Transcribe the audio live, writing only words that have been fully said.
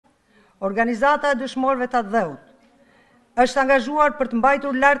Organizata e dëshmorëve të Dheut është angazhuar për të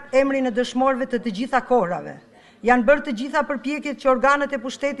mbajtur lart emrin e dëshmorëve të gjitha kohrave. Janë bërë të gjitha përpjekjet që organet e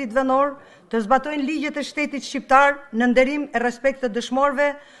pushtetit vendor të zbatojnë ligjet e shtetit shqiptar në nderim e respekt të dëshmorëve,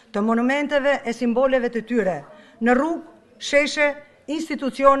 të monumenteve e simboleve të tyre, në rrugë, sheshe,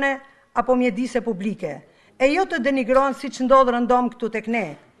 institucione apo mjedise publike, e jo të denigrohen siç ndodh rëndom këtu tek ne,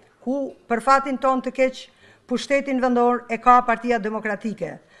 ku për fatin ton të keq pushtetin vendor e ka Partia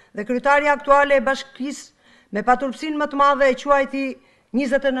Demokratike dhe kryetaria aktuale e bashkisë me paturpsinë më të madhe e quajti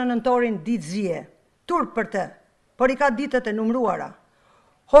 29 nëntorin ditë zije. Turp për të, por i ka ditët e numëruara.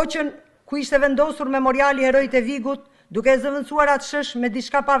 Hoqën ku ishte vendosur memoriali herojtë e Vigut, duke zëvendësuar atë shësh me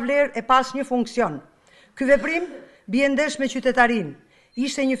diçka pa vlerë e pas një funksion. Ky veprim bie ndesh me qytetarin.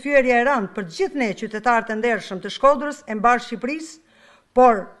 Ishte një fyerje e rëndë për gjithë ne qytetarët e ndershëm të Shkodrës e mbar Shqipërisë,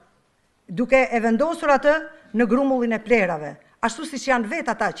 por duke e vendosur atë në grumullin e plerave, ashtu siç janë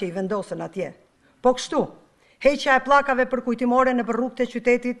vetë ata që i vendosën atje. Po kështu, heqja e pllakave përkujtimore në rrugët e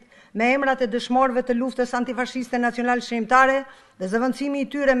qytetit me emrat e dëshmorëve të luftës antifashiste nacional shqiptare dhe zëvendësimi i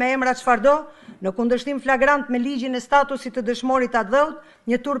tyre me emra çfarëdo, në kundërshtim flagrant me ligjin e statusit të dëshmorit të Dheut,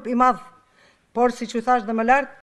 një turp i madh. Por siç u thash dhe më lart,